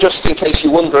Just in case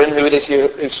you're wondering who it is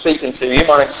who's speaking to you,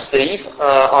 my name's Steve.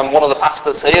 I'm one of the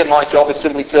pastors here. My job is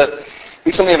simply to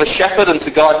be something of a shepherd and to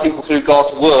guide people through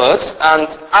God's Word. And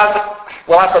as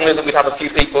I knew that we'd have a few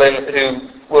people in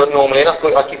who weren't normally in, I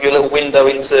thought I'd give you a little window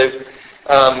into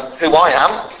who I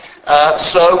am.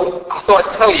 So I thought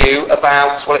I'd tell you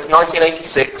about, it's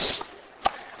 1986.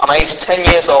 I'm aged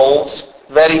 10 years old.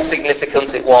 Very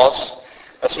significant it was.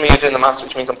 Some of you are doing the maths,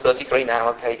 which means I'm 33 now.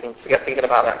 Okay, you can forget thinking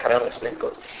about that. Carry on listening.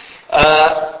 Good.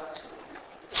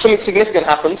 Something significant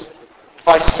happened.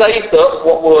 I saved up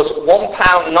what was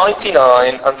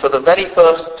 £1.99, and for the very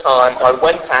first time, I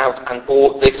went out and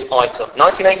bought this item.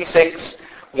 1986,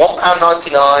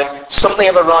 £1.99, something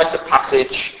of a rite of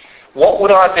passage. What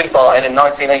would I have been buying in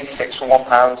 1986 for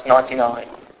 £1.99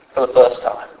 for the first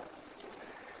time?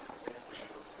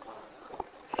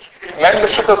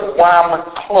 Membership of Wham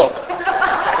Club.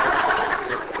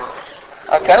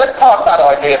 Okay, let's park that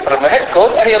idea for a minute.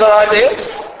 Good. Any other ideas?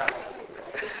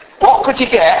 What could you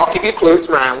get? I'll give you a clue. It's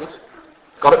round.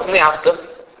 Got it from the Asda.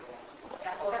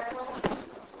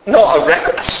 Not a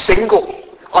record, a single.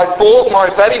 I bought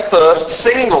my very first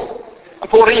single. I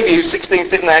bought Review 16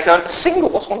 sitting there going, a single?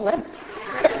 What's one of them?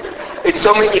 It's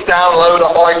something you download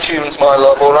off iTunes, my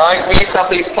love, alright? We used to have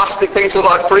these plastic things that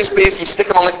look like frisbees, you stick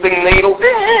them on this thing needle,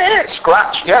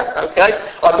 scratch, yeah, okay?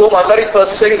 I bought my very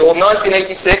first single,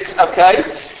 1986, okay?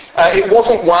 It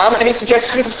wasn't Wham. Any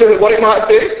suggestions as to what it might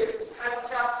be?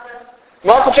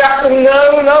 Michael Jackson,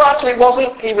 no, actually it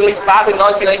wasn't. He released Bad in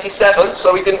 1987,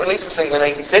 so he didn't release a single in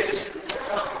 86.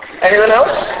 Anyone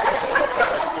else?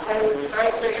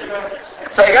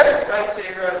 Say again?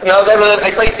 No,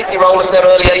 they played City Rollers in their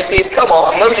early 80s. Come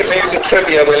on, I know your music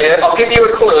trivia, will you? I'll give you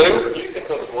a clue.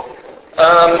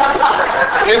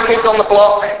 New Kids on the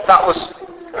Block, that was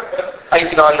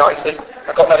 89, 90.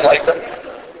 I got them later.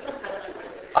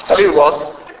 I'll tell you who it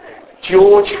was.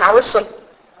 George Harrison.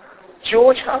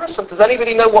 George Harrison. Does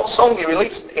anybody know what song he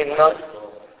released in?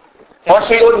 My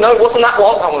Sweet Lord? No, wasn't that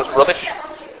one? That one was rubbish.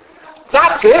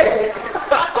 That's it.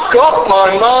 Got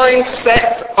my mind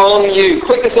set on you.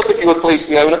 Click this up if you would please,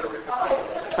 Fiona.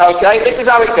 Okay, this is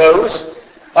how it goes.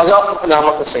 No, I'm not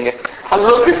going to sing it. I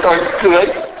love this song. Great.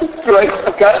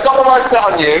 Okay, I've got my mind set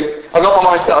on you. I've got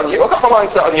my mind set on you. I've got my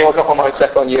mind set on you. I've got my mind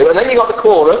set on you. And then you got the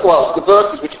chorus, the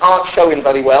verses which aren't showing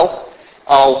very well.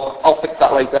 I'll fix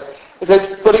that later. It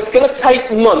says, but it's going to take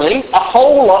money, a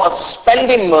whole lot of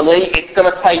spending money. It's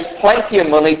going to take plenty of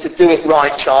money to do it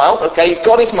right, child. Okay, he's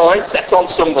got his mind set on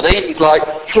somebody. He's like,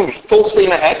 full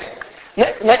steam ahead.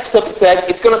 Next up it says,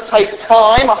 it's going to take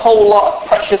time, a whole lot of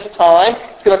precious time.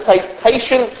 It's going to take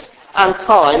patience and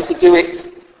time to do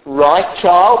it right,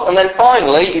 child. And then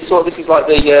finally, this is like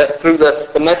through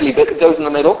the medley bit that goes in the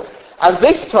middle. And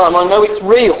this time I know it's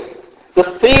real.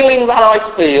 The feeling that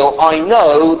I feel, I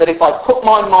know that if I put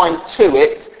my mind to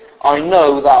it, I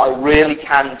know that I really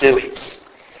can do it.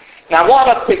 Now, why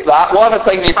have I picked that? Why have I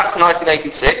taken you back to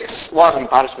 1986? Why have I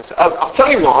embarrassed myself? I'll tell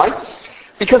you why.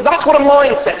 Because that's what a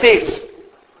mindset is.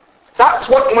 That's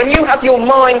what, when you have your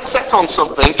mind set on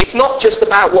something, it's not just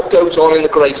about what goes on in the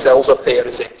grey cells up here,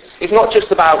 is it? It's not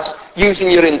just about using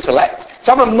your intellect.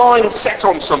 To have a mind set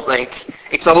on something,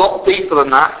 it's a lot deeper than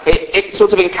that. It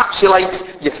sort of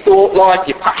encapsulates your thought life,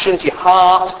 your passions, your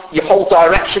heart, your whole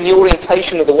direction, the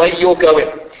orientation of the way you're going.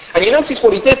 And you notice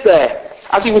what he did there.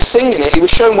 As he was singing it, he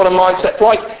was showing what a mindset's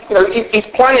like. He's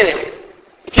planning it.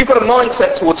 If you've got a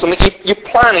mindset towards something, you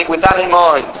plan it with that in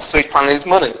mind. So he's planning his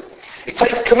money. It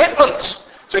takes commitment.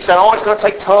 So he's saying, it's going to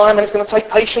take time and it's going to take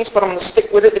patience, but I'm going to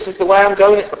stick with it. This is the way I'm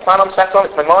going. It's the plan I'm set on.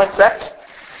 It's my mindset.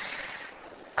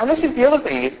 And this is the other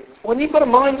thing, is when you've got a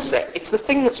mindset, it's the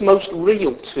thing that's most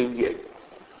real to you.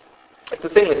 It's the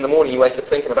thing that in the morning you wake up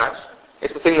thinking about.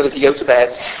 It's the thing that as you go to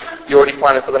bed, you're already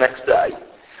planning for the next day.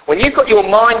 When you've got your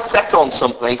mind set on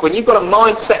something, when you've got a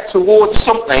mindset towards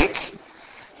something,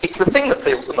 it's the thing that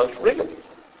feels the most real.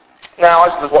 Now,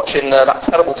 I was watching that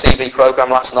terrible TV programme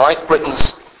last night,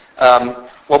 Britain's,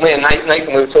 me and Nathan,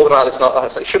 we were talking about this night. I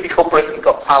said, it should be called Britain's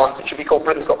Got Talent, it should be called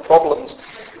Britain's Got Problems.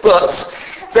 But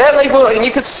there they were, and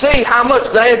you could see how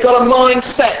much they had got a mind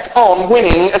set on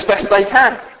winning as best they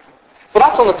can. But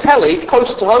that's on the telly, it's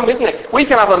closer to home, isn't it? We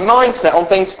can have a mindset on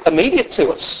things immediate to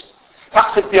us.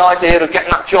 Perhaps it's the idea of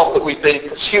getting that job that we've been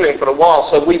pursuing for a while,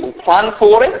 so we will plan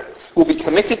for it, we'll be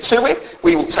committed to it,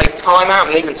 we will take time out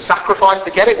and even sacrifice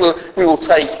to get it, we will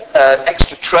take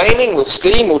extra training, we'll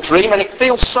scheme, we'll dream, and it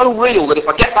feels so real that if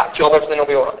I get that job, everything will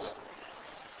be alright.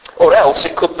 Or else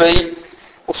it could be,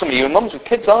 some of you are mums with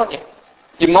kids, aren't you?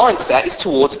 Your mindset is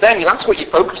towards them, that's what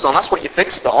you're focused on, that's what you're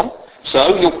fixed on,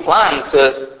 so you'll plan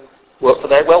to work for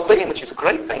their well-being, which is a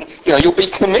great thing. You'll be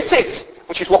committed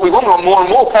which is what we want. We want more and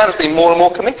more parents being more and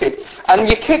more committed. And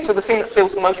your kids are the thing that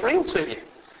feels the most real to you.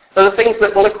 They're the things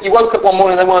that, well, if you woke up one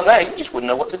morning and they weren't there, you just wouldn't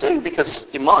know what to do because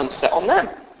your mind's set on them.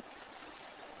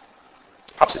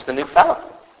 Perhaps it's the new fella.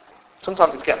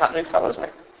 Sometimes it's getting that new fella, isn't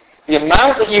it? The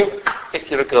amount that you, if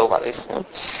you're a girl that is,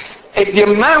 if the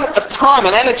amount of time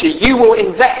and energy you will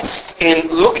invest in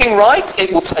looking right,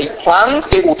 it will take plans,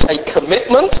 it will take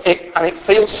commitment, and it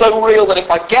feels so real that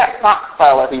if I get that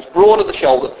fella who's broad at the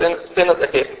shoulder, thin at the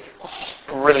hip,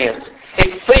 brilliant.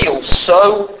 It feels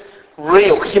so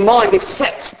real because your mind is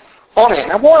set on it.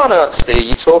 Now why on earth, Steve, are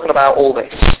you talking about all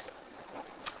this?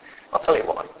 I'll tell you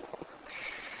why.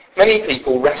 Many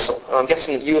people wrestle, and I'm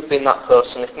guessing that you have been that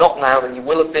person. If not now, then you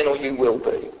will have been or you will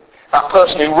be. That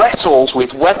person who wrestles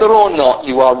with whether or not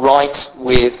you are right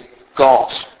with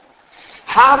God.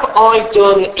 Have I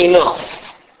done enough?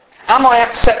 Am I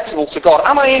acceptable to God?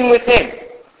 Am I in with Him?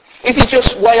 Is He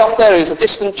just way off there as a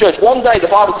distant judge? One day the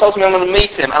Bible tells me I'm going to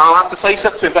meet Him and I'll have to face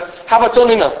up to Him, but have I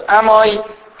done enough? Am I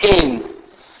in?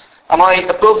 Am I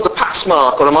above the pass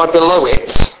mark or am I below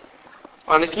it?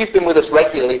 And if you've been with us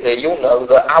regularly here, you'll know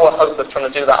that our hope of trying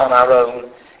to do that on our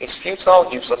own is futile,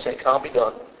 useless, and it can't be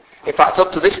done. In fact,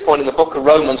 up to this point in the book of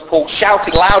Romans, Paul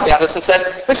shouted loudly at us and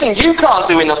said, listen, you can't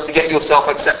do enough to get yourself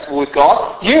acceptable with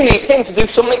God. You need Him to do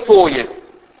something for you.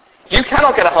 You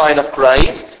cannot get a high enough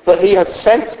grade, but He has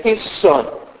sent His Son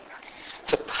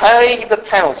to pay the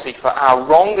penalty for our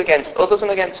wrong against others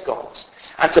and against God,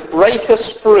 and to break us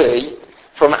free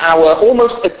from our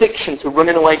almost addiction to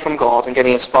running away from God and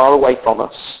getting as far away from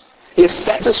us. He has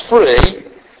set us free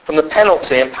from the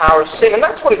penalty and power of sin. And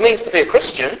that's what it means to be a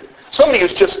Christian. Somebody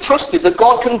who's just trusted that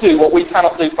God can do what we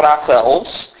cannot do for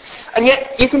ourselves. And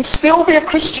yet you can still be a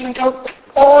Christian and go,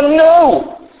 oh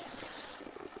no!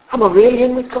 Am I really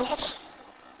in with God?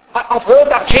 I've heard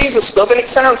that Jesus stuff and it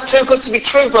sounds too good to be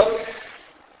true, but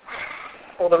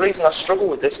well, the reason I struggle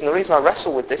with this and the reason I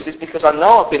wrestle with this is because I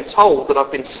know I've been told that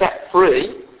I've been set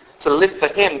free to live for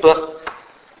Him, but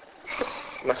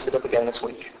I messed it up again this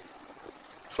week.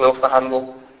 Flew off the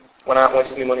handle, went out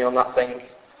wasting my money on that thing,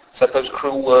 said those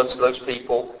cruel words to those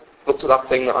people, looked at that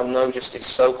thing that I know just is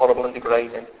so horrible and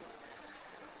degrading.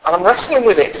 And I'm wrestling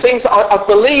with it. It seems that I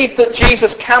believe that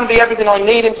Jesus can be everything I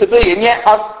need Him to be, and yet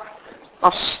I've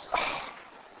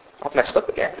messed up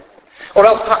again. Or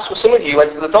else perhaps for some of you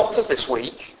went to the doctors this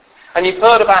week and you've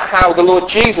heard about how the Lord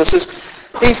Jesus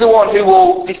He's the one who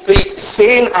will defeat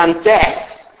sin and death.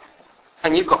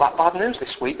 And you've got that bad news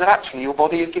this week that actually your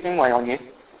body is giving way on you. And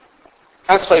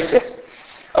let's face it,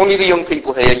 only the young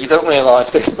people here, you don't realise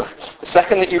this, but the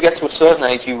second that you get to a certain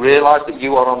age you realise that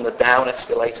you are on the down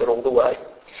escalator all the way.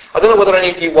 I don't know whether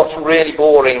any of you watch really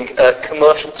boring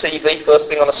commercial TV first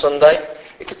thing on a Sunday.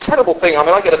 It's a terrible thing. I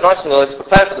mean, I get up nice and early to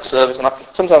prepare for the service, and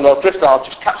sometimes I'll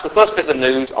just catch the first bit of the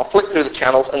news, I'll flick through the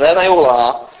channels, and there they all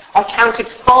are. I counted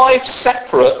 5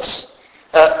 separate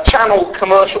channel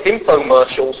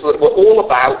infomercials that were all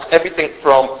about everything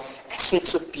from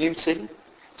essence of beauty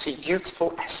to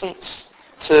youthful essence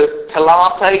to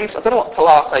Pilates. I don't know what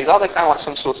Pilates are. They sound like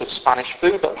some sort of Spanish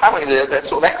food, but apparently they're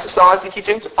sort of exercises you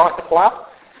do to fight the cloud.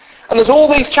 And there's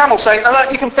all these channels saying, no,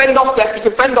 you can fend off death, you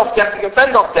can fend off death, you can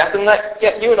fend off death, and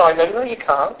yet you and I know, no, you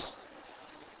can't.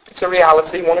 It's a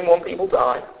reality. 1 in 1 people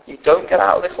die. You don't get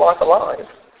out of this life alive.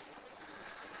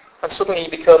 And suddenly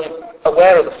you become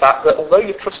aware of the fact that although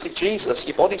you've trusted Jesus,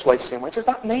 your body's wasting away. Does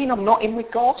that mean I'm not in with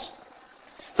God?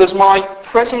 There's my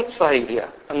present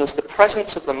failure, and there's the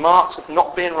presence of the marks of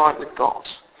not being right with God.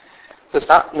 Does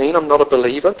that mean I'm not a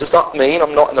believer? Does that mean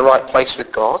I'm not in the right place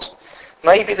with God?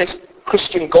 Maybe this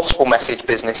Christian gospel message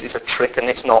business is a trick and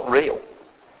it's not real.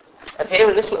 And here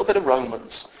in this little bit of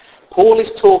Romans, Paul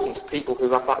is talking to people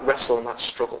who have that wrestle and that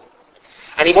struggle.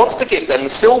 And he wants to give them the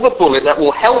silver bullet that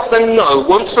will help them know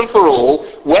once and for all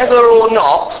whether or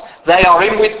not they are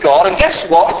in with God. And guess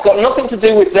what? It's got nothing to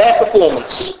do with their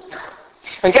performance.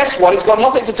 And guess what? It's got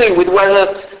nothing to do with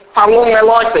how long their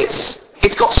life is.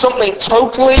 It's got something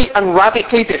totally and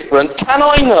radically different. Can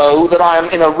I know that I am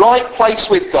in a right place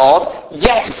with God?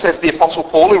 Yes, says the Apostle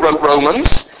Paul who wrote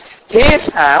Romans. Here's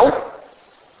how.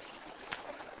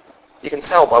 You can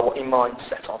tell by what your mind's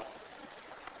set on.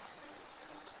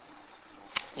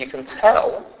 You can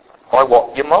tell by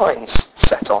what your mind's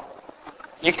set on.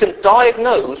 You can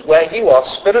diagnose where you are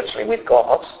spiritually with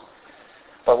God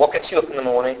by what gets you up in the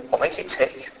morning, what makes you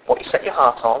tick, what you set your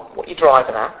heart on, what you're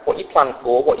driving at, what you plan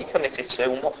for, what you're committed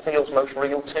to, and what feels most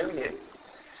real to you.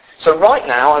 So right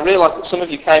now, I realise that some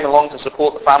of you came along to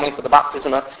support the family for the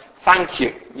baptism. Thank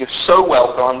you. You're so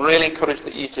welcome. I'm really encouraged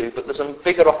that you do, but there's a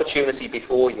bigger opportunity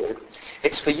before you.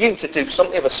 It's for you to do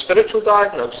something of a spiritual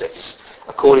diagnosis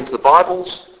according to the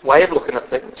Bible's way of looking at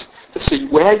things to see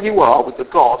where you are with the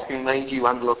God who made you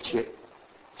and loved you.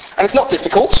 And it's not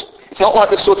difficult. It's not like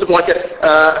there's sort of like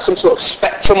some sort of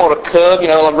spectrum or a curve,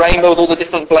 a rainbow with all the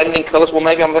different blending colours. Well,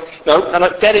 maybe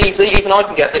no, dead easy. Even I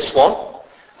can get this one.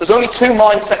 There's only two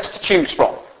mindsets to choose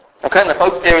from. Okay, and they're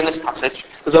both here in this passage.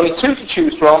 There's only two to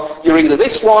choose from. You're either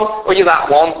this one or you're that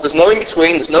one. There's no in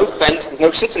between. There's no fence. There's no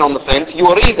sitting on the fence. You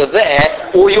are either there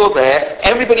or you're there.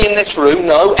 Everybody in this room,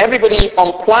 no, everybody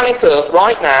on planet Earth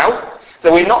right now,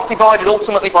 that we're not divided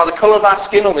ultimately by the colour of our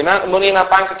skin or the amount of money in our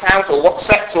bank account or what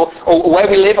sex or where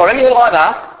we live or anything like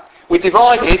that. We're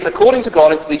divided, according to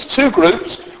God, into these two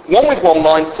groups, one with one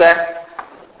mindset,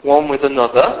 one with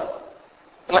another.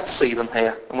 And let's see them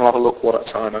here, and we'll have a look one at a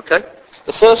time, okay?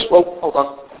 The first, hold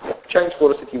on. Change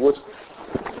for us if you would.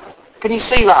 Can you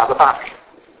see that at the back?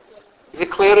 Is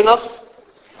it clear enough?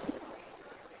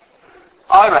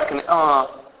 I reckon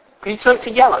can you turn it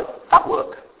to yellow? That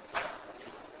work?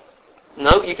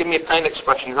 No, you give me a pain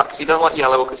expression. Is that because you don't like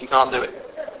yellow or because you can't do it?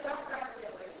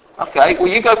 Okay, well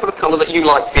you go for the colour that you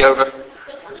like, Fiona.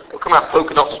 It'll come out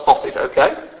polka dot spotted,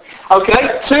 okay?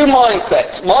 Okay, two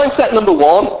mindsets. Mindset number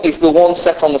one is the one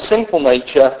set on the sinful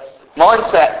nature.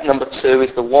 Mindset number two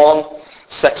is the one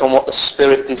set on what the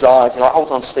Spirit desires. You're like,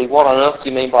 hold on, Steve, what on earth do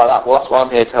you mean by that? Well, that's why I'm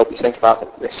here to help you think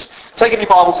about this. Take up your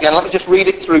Bibles again. Let me just read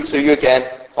it through to you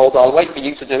again. Hold on, I'll wait for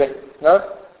you to do it.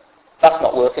 No? That's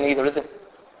not working either, is it?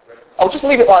 I'll just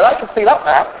leave it like that. You can see that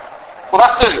now. Will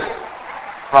that do?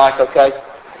 Right, okay.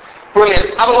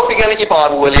 Brilliant. Have a look again at your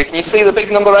Bible, will you? Can you see the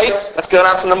big number 8? Let's go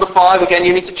down to number 5. Again,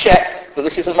 you need to check that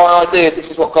this isn't my idea. This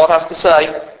is what God has to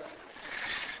say.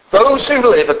 Those who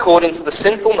live according to the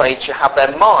sinful nature have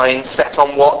their minds set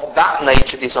on what that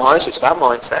nature desires, which is our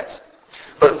mindset.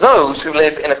 But those who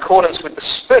live in accordance with the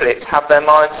Spirit have their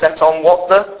minds set on what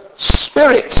the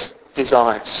Spirit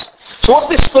desires. So what's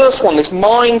this first one, this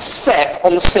mind set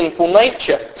on the sinful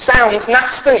nature? Sounds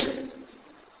nasty.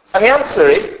 And the answer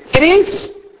is, it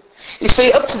is. You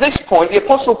see, up to this point, the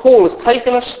Apostle Paul has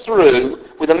taken us through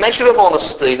with a measure of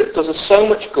honesty that does us so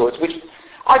much good, which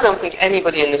I don't think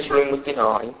anybody in this room would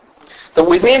deny, that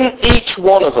within each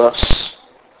one of us,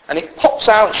 and it pops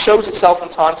out, shows itself from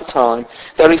time to time,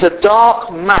 there is a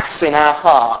dark mass in our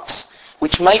hearts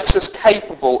which makes us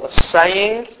capable of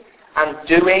saying and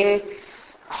doing,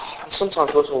 and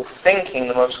sometimes we're all thinking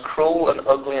the most cruel and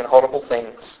ugly and horrible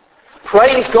things.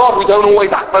 Praise God we don't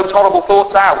always act those horrible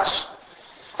thoughts out.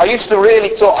 I used to really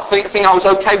think I was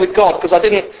okay with God because I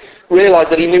didn't realise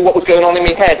that he knew what was going on in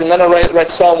my head. And then I read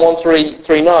Psalm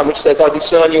 139, which says, I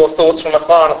discern your thoughts from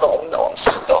afar. And I thought, oh no, I'm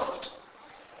stuffed.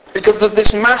 Because there's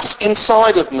this mass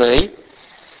inside of me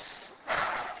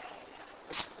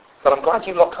that I'm glad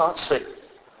you lot can't see.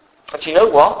 And you know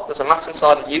what? There's a mass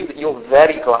inside of you that you're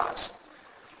very glad.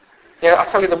 I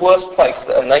tell you, the worst place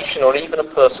that a nation or even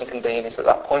a person can be in is at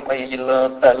that point where you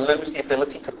lose the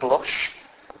ability to blush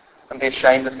and be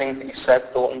ashamed of things that you've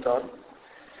said, thought and done.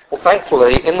 Well,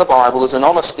 thankfully, in the Bible, there's an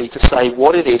honesty to say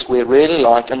what it is we're really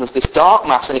like, and there's this dark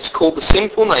mass, and it's called the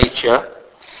sinful nature.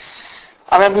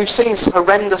 And then we've seen this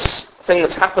horrendous thing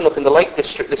that's happened up in the Lake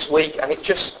District this week, and you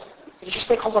just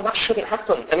think, hold on, that shouldn't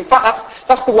happen. And in fact,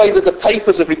 that's the way that the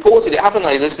papers have reported it, haven't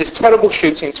they? There's this terrible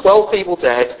shooting, 12 people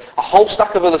dead, a whole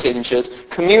stack of others injured,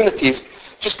 communities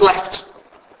just left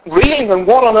reeling, and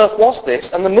what on earth was this?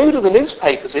 And the mood of the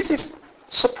newspapers is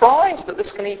surprised that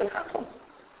this can even happen.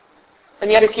 And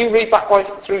yet if you read back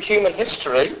through human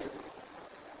history,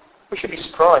 we should be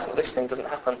surprised that this thing doesn't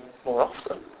happen more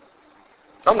often.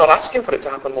 I'm not asking for it to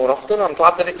happen more often. I'm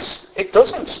glad that it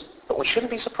doesn't. But we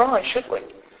shouldn't be surprised, should we?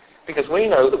 Because we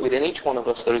know that within each one of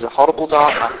us there is a horrible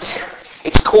dark mass.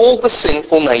 It's called the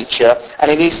sinful nature, and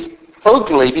it is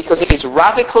ugly because it is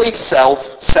radically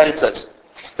self-centered.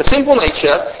 The sinful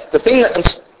nature, the thing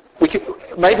that...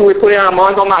 maybe we're putting our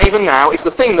mind on that even now, is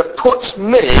the thing that puts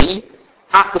me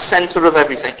at the centre of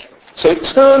everything. So it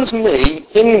turns me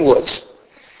inward.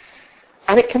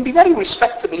 And it can be very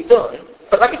respectably done.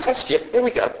 But let me test you. Here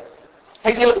we go.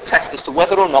 Here's your little test as to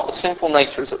whether or not the sinful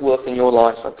nature is at work in your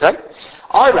life, okay?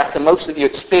 I reckon most of you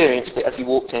experienced it as you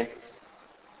walked in.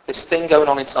 This thing going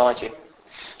on inside you.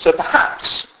 So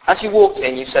perhaps, as you walked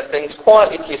in, you said things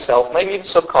quietly to yourself, maybe even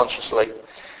subconsciously.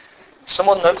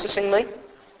 Someone noticing me?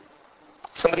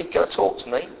 Somebody going to talk to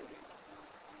me?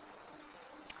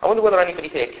 I wonder whether anybody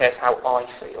here cares how I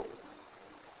feel.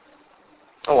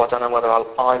 Oh, I don't know whether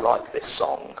I like this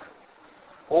song.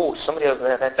 Oh, somebody over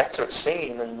there, they're better at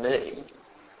singing than me.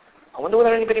 I wonder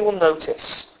whether anybody will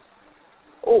notice.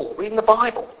 Oh, reading the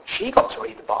Bible. She got to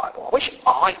read the Bible. I wish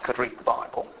I could read the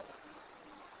Bible.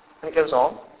 And it goes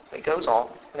on, and it goes on,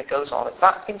 and it goes on. It's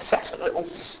that incessant little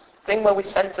thing where we're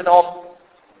centred on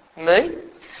Me?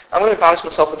 I'm going to embarrass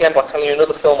myself again by telling you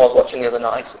another film I was watching the other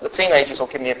night. The teenagers will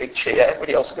give me a big cheer.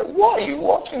 Everybody else will go, what are you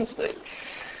watching, Steve?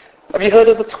 Have you heard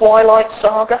of the Twilight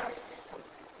Saga?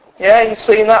 Yeah, you've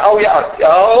seen that? Oh, yeah.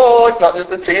 Oh, it's not just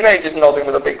the teenagers nodding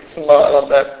with a big smile on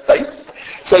their face.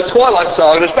 So Twilight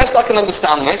Saga, as best I can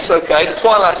understand this, okay, the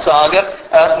Twilight Saga,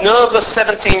 a nervous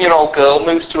 17-year-old girl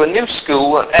moves to a new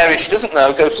school, an area she doesn't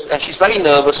know, and she's very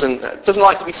nervous and doesn't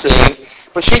like to be seen,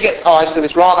 but she gets eyes to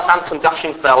this rather handsome,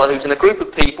 dashing fella who's in a group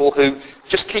of people who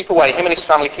just keep away, him and his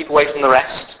family keep away from the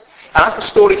rest. And as the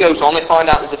story goes on, they find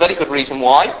out there's a very good reason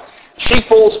why. She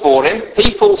falls for him,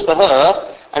 he falls for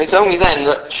her, and it's only then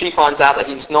that she finds out that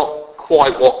he's not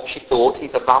quite what she thought,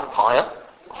 he's a vampire.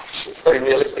 It's very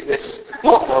realistic, this.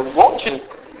 What am I watching?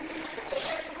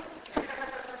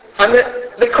 And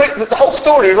the whole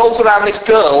story revolves around this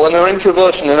girl and her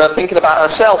introversion and her thinking about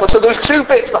herself. And so there's two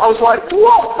bits that I was like,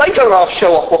 what? They don't have to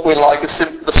show off what we like as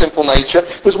the sinful nature.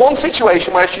 There's one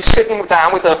situation where she's sitting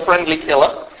down with her friendly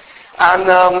killer. And,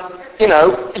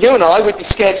 you and I would be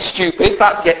scared stupid,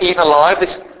 about to get eaten alive,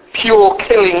 this pure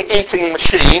killing, eating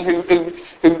machine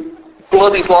who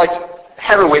blood is like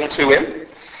heroin to him.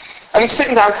 And he's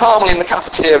sitting down calmly in the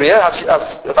cafeteria, as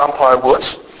a vampire would,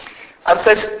 and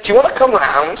says, do you want to come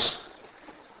round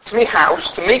to my house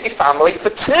to meet your family for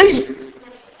tea?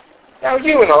 Now,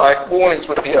 you and I, warnings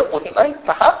would be up, wouldn't they,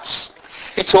 perhaps?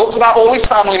 He talks about all his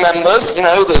family members,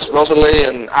 there's Rosalie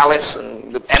and Alice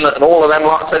and Emma and all of them,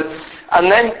 like I said, and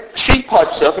then she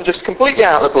pipes up and just completely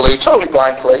out of the blue, totally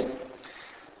blankly,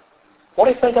 what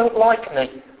if they don't like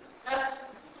me?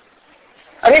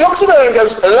 And he looks at her and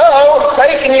goes, hello, I'm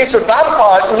taking you to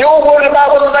vampires and you're worried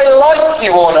about whether they like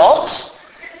you or not.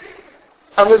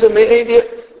 And there's an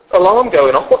immediate alarm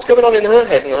going off. What's going on in her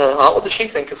head and her heart? What does she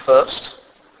think of first?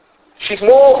 She's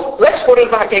less worried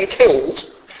about getting killed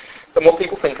than what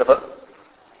people think of her.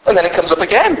 And then it comes up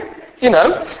again.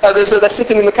 They're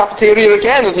sitting in the cafeteria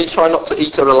again and he's trying not to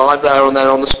eat her alive there and then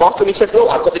on the spot. And he says,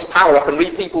 I've got this power, I can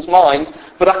read people's minds,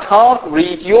 but I can't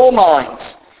read your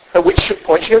minds. At which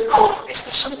point she goes, is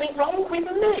there something wrong with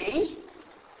me?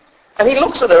 And he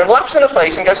looks at her and laughs in her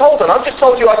face and goes, hold on, I've just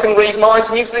told you I can read minds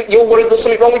and you think you're worried there's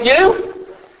something wrong with you?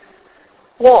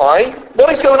 Why?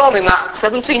 What is going on in that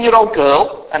 17-year-old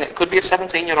girl, and it could be a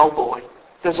 17-year-old boy?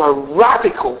 There's a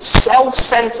radical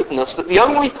self-centeredness that the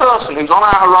only person who's on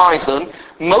our horizon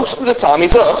most of the time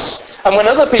is us. And when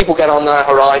other people get on their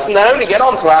horizon, they only get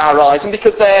onto our horizon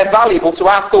because they're valuable to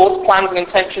our thoughts, plans and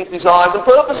intentions, desires and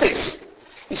purposes.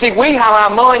 You see, we have our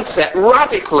mindset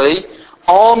radically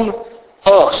on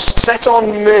us, set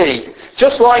on me.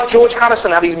 Just like George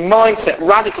Harrison had his mindset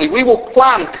radically. We will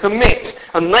plan, commit,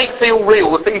 and make feel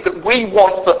real the things that we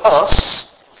want for us.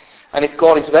 And if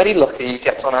God is very lucky, he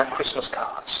gets on our Christmas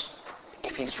cards.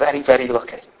 If he's very, very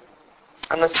lucky.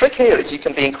 And the trick here is you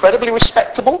can be incredibly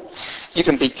respectable, you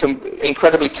can be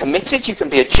incredibly committed, you can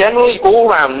be a generally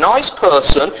all-round nice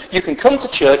person, you can come to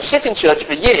church, sit in church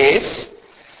for years,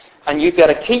 and you've got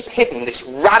to keep hidden this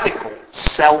radical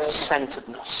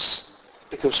self-centeredness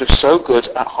because we're so good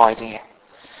at hiding it.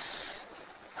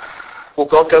 Will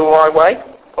God go my way?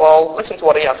 Well, listen to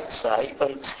what he has to say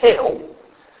until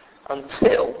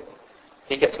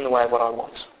he gets in the way of what I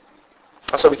want.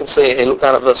 And so we can see it here. Look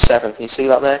down at verse 7. Can you see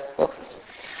that there? Look.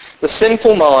 The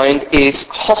sinful mind is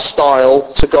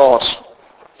hostile to God.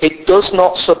 It does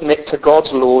not submit to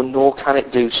God's law, nor can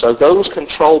it do so. Those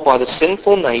controlled by the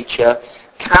sinful nature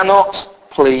cannot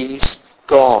please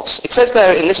God. It says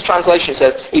there in this translation, it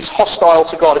says, it's hostile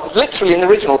to God. It was literally in the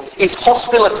original, is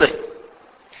hostility.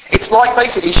 It's like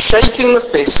basically shaking the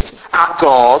fist at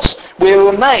God. We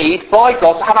were made by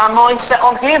God to have our mind set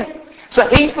on him. So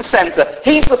he's the centre,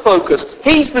 he's the focus,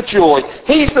 he's the joy,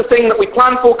 he's the thing that we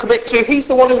plan for, commit to, he's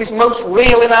the one who is most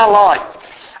real in our life.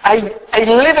 A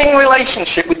living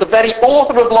relationship with the very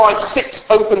author of life sits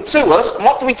open to us, and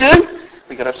what do?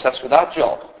 We get obsessed with that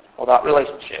job, or that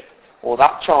relationship, or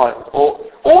that child,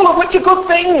 or all of which are good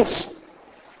things.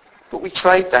 But we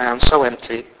trade down so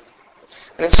empty.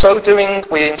 And in so doing,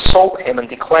 we insult him and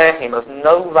declare him of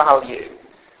no value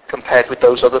compared with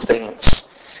those other things.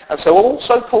 And so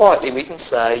also politely we can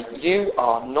say, you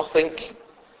are nothing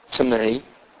to me.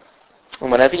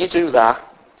 And whenever you do that,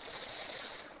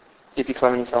 you're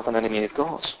declaring yourself an enemy of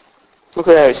God. Look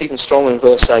at there, it's even stronger in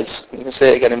verse 8. You can see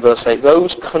it again in verse 8.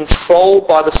 Those controlled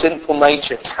by the sinful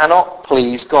nature cannot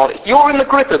please God. If you're in the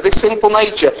grip of this sinful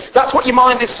nature, that's what your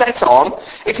mind is set on.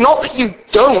 It's not that you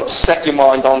don't set your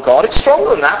mind on God. It's stronger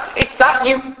than that. It's that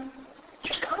you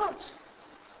just can't.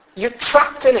 You're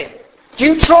trapped in it.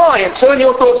 You try and turn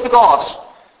your thoughts to God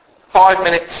 5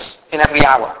 minutes in every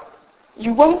hour.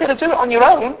 You won't be able to do it on your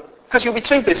own because you'll be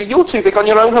too busy. You're too big on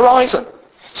your own horizon.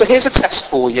 So here's a test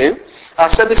for you. I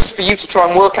said this is for you to try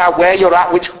and work out where you're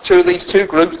at, which two of these two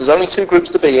groups. There's only two groups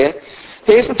to be in.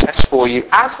 Here's the test for you.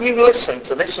 As you listen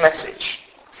to this message,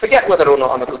 forget whether or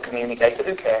not I'm a good communicator,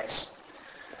 who cares?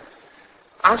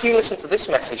 As you listen to this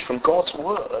message from God's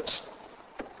Word,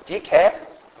 do you care?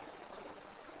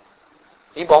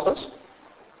 Are you bothered?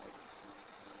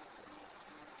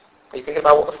 Are you thinking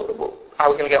about how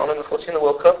we're going to get on in the footy in the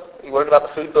World Cup? Are you worried about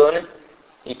the food burning?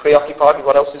 Are you preoccupied with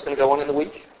what else is going to go on in the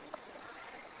week?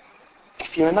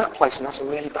 If you're in that place, and that's a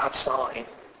really bad sign,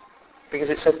 because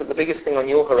it says that the biggest thing on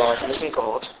your horizon isn't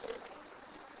God,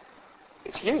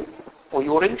 it's you, or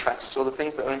your interests, or the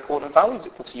things that are important and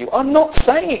valuable to you. I'm not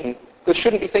saying there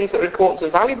shouldn't be things that are important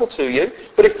and valuable to you,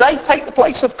 but if they take the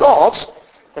place of God,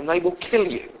 then they will kill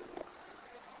you.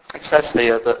 It says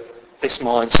here that this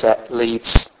mindset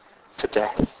leads to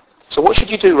death. So what should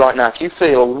you do right now? If you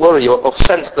feel or worry or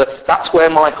sense that that's where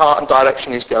my heart and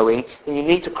direction is going, then you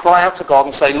need to cry out to God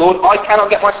and say, Lord, I cannot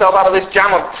get myself out of this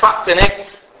jam. I'm trapped in it.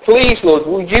 Please, Lord,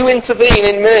 will you intervene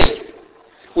in me?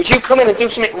 Would you come in and do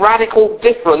something radical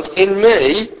different in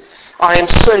me? I am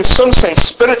in some sense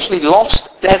spiritually lost,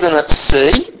 dead and at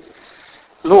sea.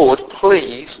 Lord,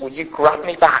 please, will you grab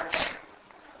me back?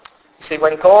 You see,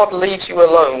 when God leaves you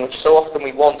alone, which so often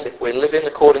we want if we're living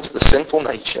according to the sinful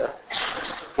nature,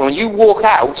 when you walk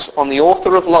out on the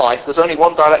author of life, there's only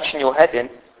one direction you're heading,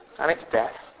 and it's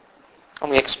death. And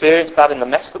we experience that in the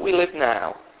mess that we live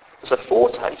now as a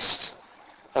foretaste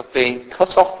of being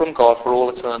cut off from God for all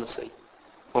eternity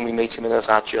when we meet him as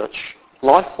our judge.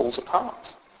 Life falls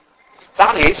apart.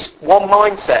 That is one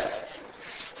mindset.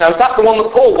 Now, is that the one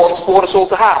that Paul wants for us all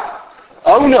to have?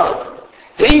 Oh no.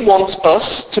 He wants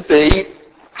us to be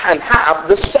and have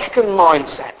the second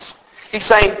mindset. He's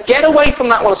saying, get away from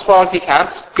that one as far as you can.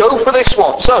 Go for this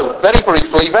one. So, very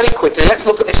briefly, very quickly, let's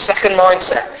look at this second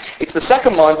mindset. It's the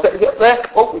second mindset. Is it up there?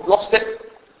 Oh, we've lost it.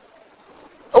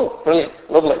 Oh, brilliant.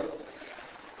 Lovely.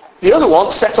 The other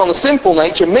one, set on the sinful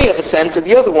nature, me at the centre.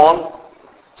 The other one,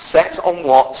 set on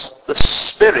what the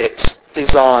Spirit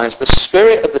desires. The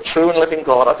Spirit of the true and living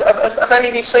God. Have any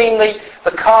of you seen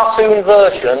the cartoon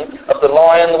version of The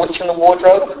Lion, the Witch and the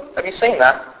Wardrobe? Have you seen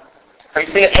that? Have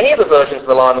you seen any of the versions of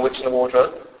The Lion, the Witch and the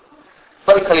Wardrobe?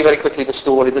 Let me tell you very quickly the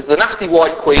story. There's the nasty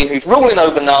white queen who's ruling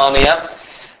over Narnia,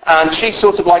 and she's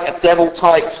sort of like a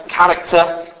devil-type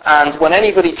character, and when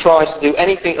anybody tries to do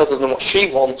anything other than what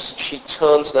she wants, she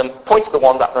turns them, points the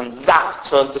wand at them, zap,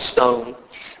 turn to stone.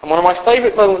 And one of my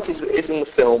favourite moments is in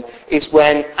the film is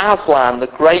when Aslan, the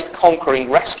great conquering,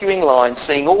 rescuing lion,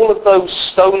 seeing all of those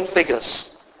stone figures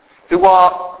who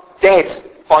are dead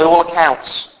by all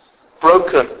accounts,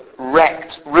 broken,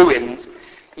 wrecked, ruined,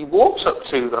 he walks up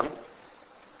to them,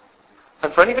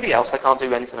 and for anybody else, they can't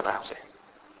do anything about it.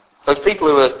 Those people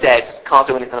who are dead can't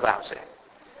do anything about it.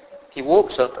 He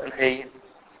walks up and he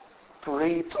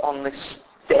breathes on this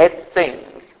dead thing,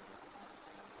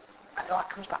 and it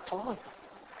comes back to life.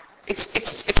 It's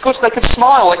good. They can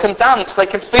smile, they can dance, they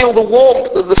can feel the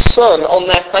warmth of the sun on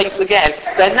their face again.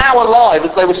 They're now alive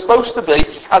as they were supposed to be,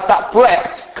 as that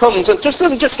breath comes and just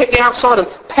doesn't just hit the outside and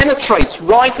penetrates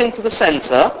right into the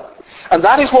centre. And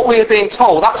that is what we are being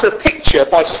told. That's a picture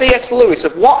by C.S. Lewis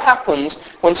of what happens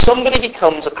when somebody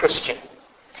becomes a Christian.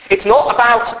 It's not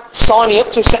about signing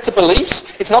up to a set of beliefs.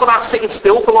 It's not about sitting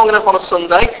still for long enough on a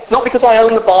Sunday. It's not because I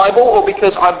own the Bible or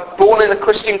because I'm born in a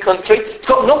Christian country. It's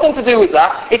got nothing to do with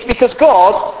that. It's because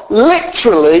God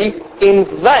literally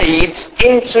invades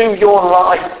into your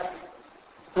life.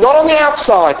 Not on the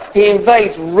outside. He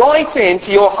invades right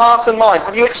into your heart and mind.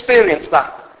 Have you experienced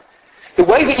that? The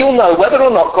way that you'll know whether or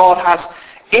not God has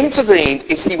intervened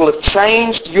is he will have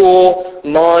changed your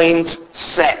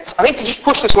mindset. I need to just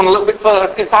push this one a little bit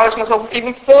further to embarrass myself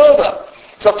even further.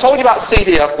 So I've told you about the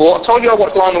CD I bought, I've told you I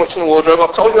watched Lion, the Witch and the Wardrobe,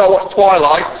 I've told you I watched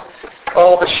Twilight.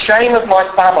 Oh, the shame of my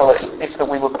family is that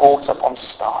we were brought up on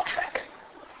Star Trek.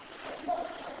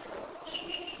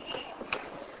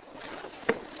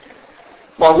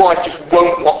 My wife just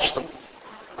won't watch them.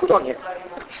 Good on you.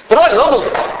 But I love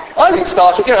them. I think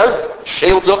Star Trek,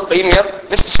 shields up, beam me up,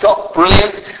 Mr. Scott,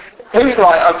 brilliant. Who's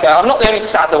right? Okay, I'm not the only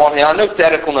sadder one here. I know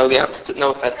Derek will know the answer to,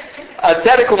 no offence.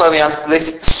 Derek will know the answer to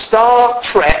this. Star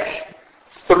Trek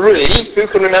 3. Who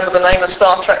can remember the name of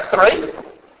Star Trek 3?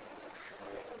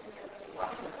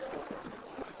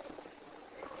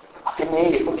 I didn't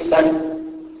hear you. What did you say?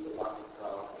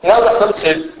 No, that's number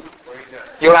 2.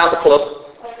 You're out the club.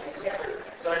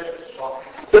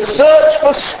 The Search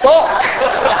for Spock.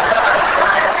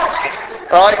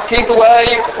 Right, keep away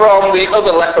from the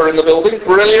other leper in the building.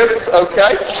 Brilliant,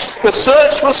 okay. The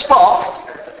Search for Spock.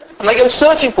 And they go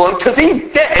searching for him because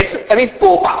he's dead and he's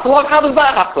brought back to life. How does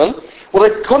that happen? Well,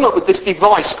 they've come up with this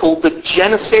device called the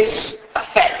Genesis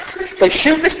effect. They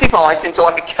shoot this device into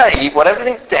like a cave where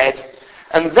everything's dead,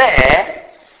 and there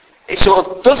it sort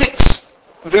of does its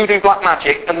voodoo black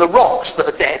magic, and the rocks that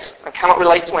are dead and cannot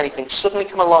relate to anything suddenly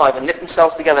come alive and knit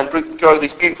themselves together and grow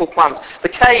these beautiful plants. The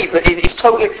cave that is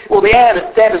totally, or the air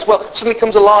that's dead as well, suddenly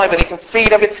comes alive and it can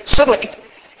feed everything. Suddenly,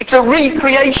 it's a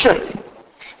recreation.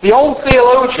 The old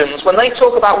theologians, when they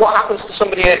talk about what happens to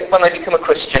somebody when they become a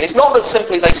Christian, it's not that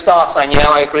simply they start saying, yeah,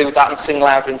 I agree with that and sing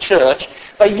louder in church.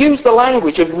 They use the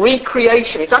language of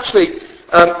recreation. It's actually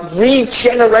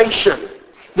regeneration.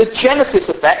 The Genesis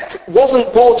effect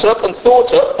wasn't brought up and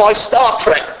thought up by Star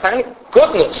Trek, thank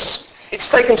goodness. It's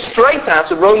taken straight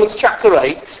out of Romans chapter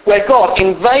 8, where God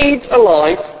invades a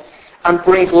life and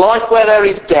brings life where there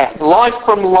is death, life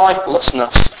from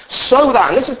lifelessness, so that,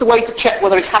 and this is the way to check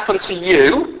whether it's happened to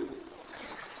you,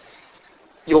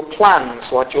 your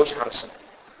plans, like George Harrison,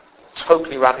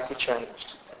 totally radically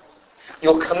changed.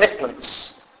 Your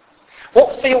commitments.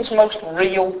 What feels most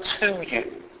real to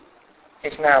you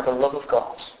is now the love of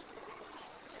God.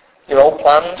 Your old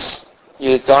plans,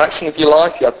 your direction of your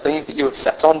life, you had things that you had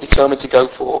set on, determined to go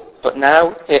for, but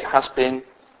now it has been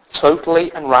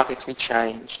totally and radically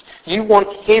changed. You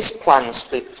want His plans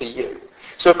for you.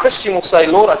 So a Christian will say,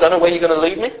 Lord, I don't know where you're going to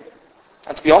lead me.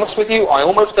 And to be honest with you, I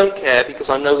almost don't care, because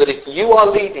I know that if you are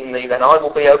leading me, then I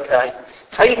will be okay.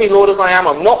 Take me, Lord, as I am.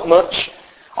 I'm not much.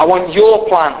 I want your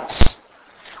plans.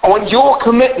 I want your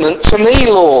commitment to me,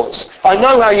 Lord. I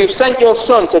know how you've sent your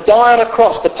Son to die on a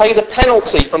cross, to pay the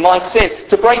penalty for my sin,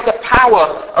 to break the power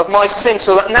of my sin,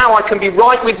 so that now I can be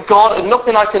right with God, and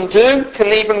nothing I can do can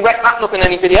even wreck that. Nothing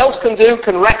anybody else can do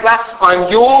can wreck that.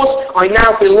 I'm yours. I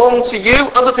now belong to you.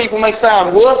 Other people may say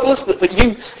I'm worthless, but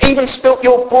you even spilt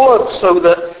your blood so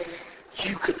that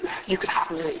you could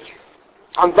have me.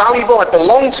 I'm valuable. I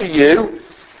belong to you.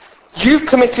 You've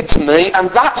committed to me, and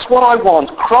that's what I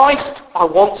want. Christ, I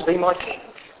want to be my King.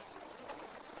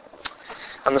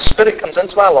 And the Spirit comes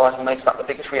into our life and makes that the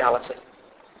biggest reality.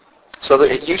 So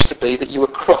that it used to be that you were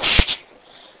crushed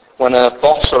when a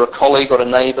boss or a colleague or a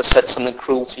neighbour said something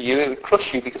cruel to you. It would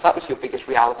crush you because that was your biggest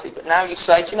reality. But now you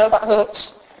say, do you know, that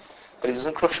hurts? But it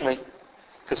doesn't crush me,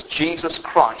 because Jesus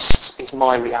Christ is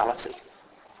my reality.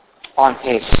 I'm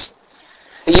His.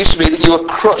 It used to be that you were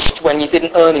crushed when you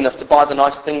didn't earn enough to buy the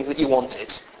nice things that you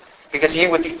wanted, because you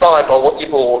were defined by what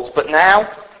you bought. But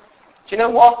now, do you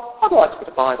know what? I'd like to be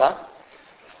able to buy that.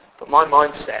 But my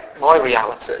mindset, my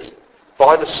reality,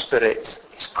 by the Spirit,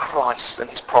 is Christ and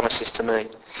His promises to me.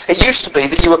 It used to be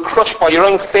that you were crushed by your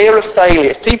own fear of failure.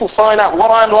 If people find out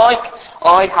what I'm like,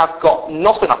 I have got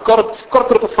nothing. I've got to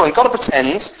put up a front, got to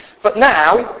pretend. But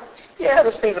now, yeah,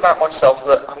 there's things about myself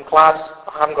that I'm glad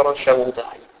I haven't got on show all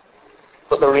day.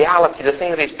 But the reality, the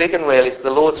thing that is big and real, is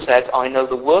the Lord says, I know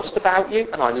the worst about you,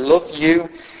 and I love you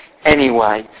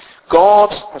anyway.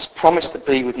 God has promised to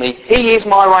be with me. He is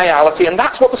my reality, and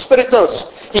that's what the Spirit does.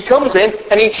 He comes in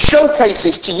and He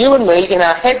showcases to you and me, in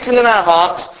our heads and in our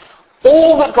hearts,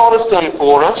 all that God has done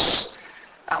for us,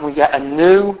 and we get a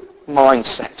new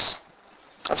mindset.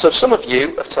 And so some of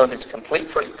you have turned into complete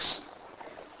freaks.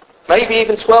 Maybe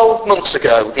even 12 months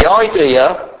ago, the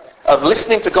idea of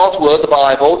listening to God's Word, the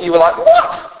Bible, you were like,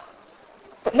 what?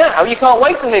 But now you can't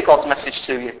wait to hear God's message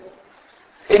to you.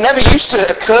 It never used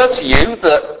to occur to you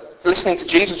that listening to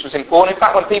Jesus was important. In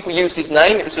fact, when people used His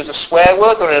name, it was as a swear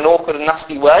word or in an awkward and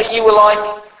nasty way. You were like,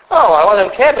 oh, well, I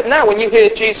don't care. But now when you hear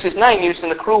Jesus' name used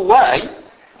in a cruel way,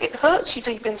 it hurts you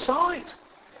deep inside.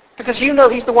 Because you know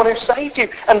He's the one who saved you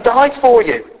and died for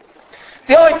you.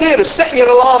 The idea of setting your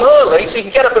alarm early so you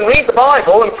can get up and read the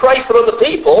Bible and pray for other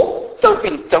people, don't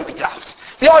be daft.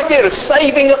 The idea of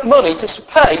saving up money to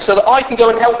pay so that I can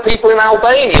go and help people in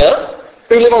Albania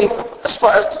who live on,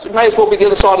 may as well be the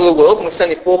other side of the world, and we're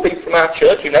sending 4 people from our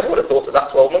church. You never would have thought of that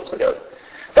 12 months ago.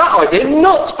 That idea,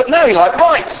 nuts. But now you're like,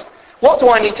 right, what do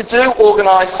I need to do?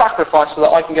 Organise, sacrifice so that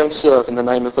I can go and serve in the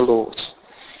name of the Lord.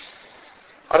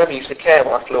 I never used to care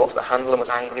when I flew off the handle and was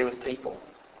angry with people.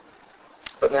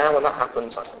 But now when that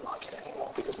happens, I don't like it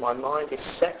anymore, because my mind is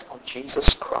set on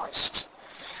Jesus Christ.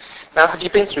 Now, have you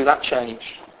been through that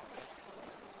change?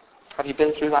 Have you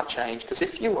been through that change? Because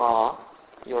if you are,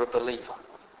 you're a believer.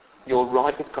 You're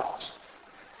right with God.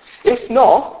 If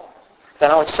not,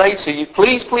 then I would say to you,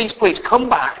 please, please, please come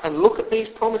back and look at these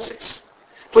promises.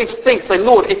 Please think, say,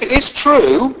 Lord, if it is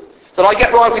true that I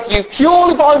get right with you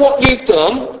purely by what you've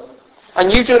done,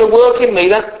 and you doing a work in me,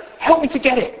 then help me to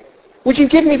get it. Would you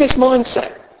give me this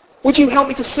mindset? Would you help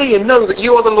me to see and know that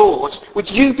you are the Lord? Would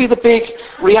you be the big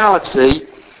reality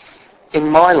in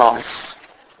my life?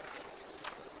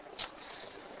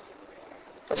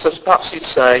 And so perhaps you'd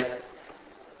say,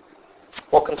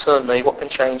 What can turn me? What can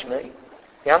change me?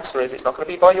 The answer is it's not going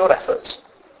to be by your efforts.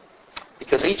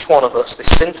 Because each one of us, this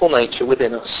sinful nature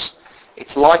within us,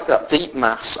 it's like that deep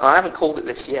mass. I haven't called it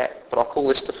this yet, but I'll call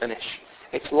this to finish.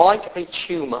 It's like a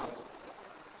tumour.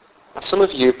 Now, some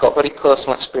of you have got very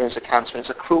personal experience of cancer, and it's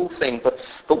a cruel thing. But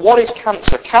what is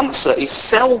cancer? Cancer is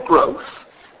cell growth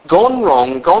gone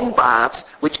wrong, gone bad,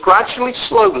 which gradually,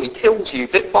 slowly kills you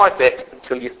bit by bit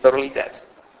until you're thoroughly dead.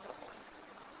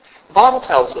 The Bible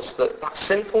tells us that that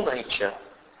sinful nature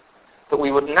that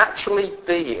we would naturally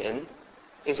be in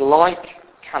is like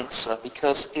cancer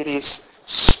because it is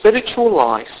spiritual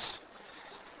life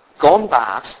gone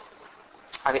bad,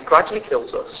 and it gradually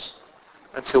kills us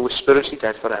until we're spiritually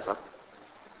dead forever.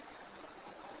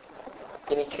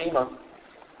 You need chemo.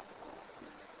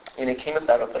 You need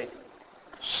chemotherapy.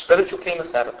 Spiritual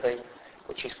chemotherapy,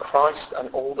 which is Christ and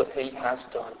all that he has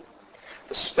done.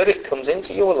 The Spirit comes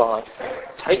into your life,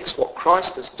 takes what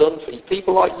Christ has done for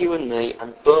people like you and me,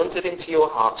 and burns it into your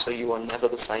heart so you are never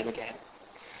the same again.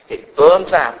 It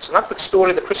burns out. And that's the story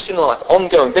of the Christian life,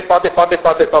 ongoing, bit by bit by bit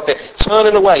by bit by bit,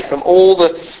 turning away from all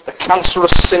the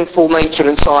cancerous, sinful nature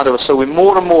inside of us, so we're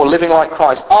more and more living like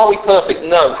Christ. Are we perfect?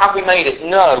 No. Have we made it?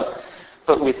 No.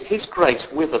 But with his grace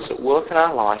with us at work in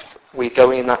our life, we're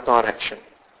going in that direction.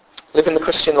 Living the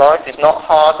Christian life is not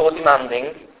hard or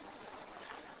demanding.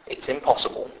 It's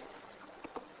impossible.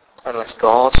 Unless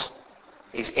God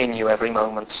is in you every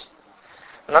moment.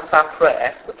 And that's our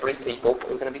prayer for 3 people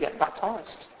who are going to be getting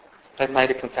baptised. They've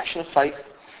made a confession of faith.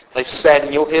 They've said,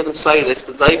 and you'll hear them say this,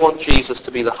 that they want Jesus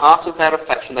to be the heart of their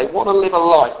affection. They want to live a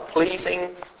life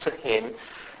pleasing to him.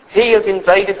 He has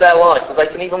invaded their life, so they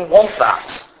can even want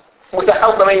that.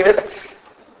 Without them even...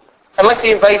 Unless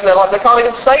he invades their life, they can't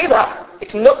even say that.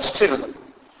 It's nuts to them.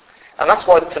 And that's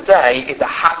why today is a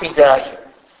happy day.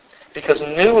 Because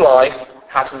new life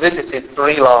has visited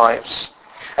 3 lives.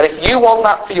 And if you want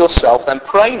that for yourself, then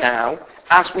pray now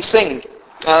as we sing.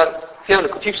 Fiona,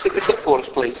 could you stick this up for us,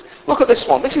 please? Look at this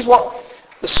one. This is what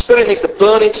the Spirit needs to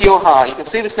burn into your heart. You can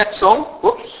see this next song.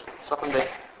 Whoops. What's happened there?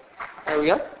 There we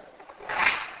go.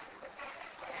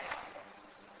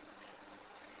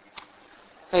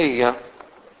 There you go.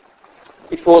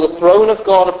 Before the throne of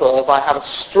God above, I have a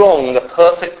strong, a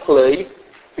perfect plea,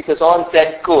 because I'm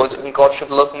dead good and God should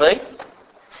love me.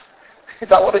 Is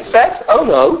that what it says? Oh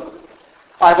no.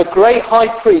 I have a great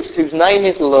high priest whose name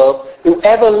is love, who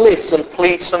ever lives and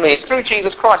pleads for me. It's through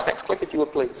Jesus Christ. Next click if you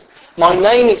would please. My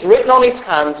name is written on his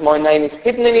hands, my name is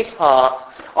hidden in his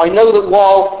heart. I know that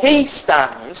while he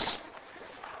stands,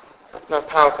 no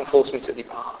power can force me to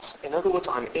depart. In other words,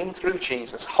 I'm in through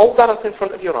Jesus. Hold that up in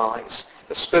front of your eyes.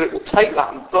 The Spirit will take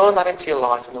that and burn that into your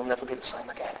life, and you'll never be the same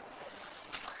again.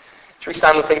 Shall we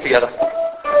stand and sing together?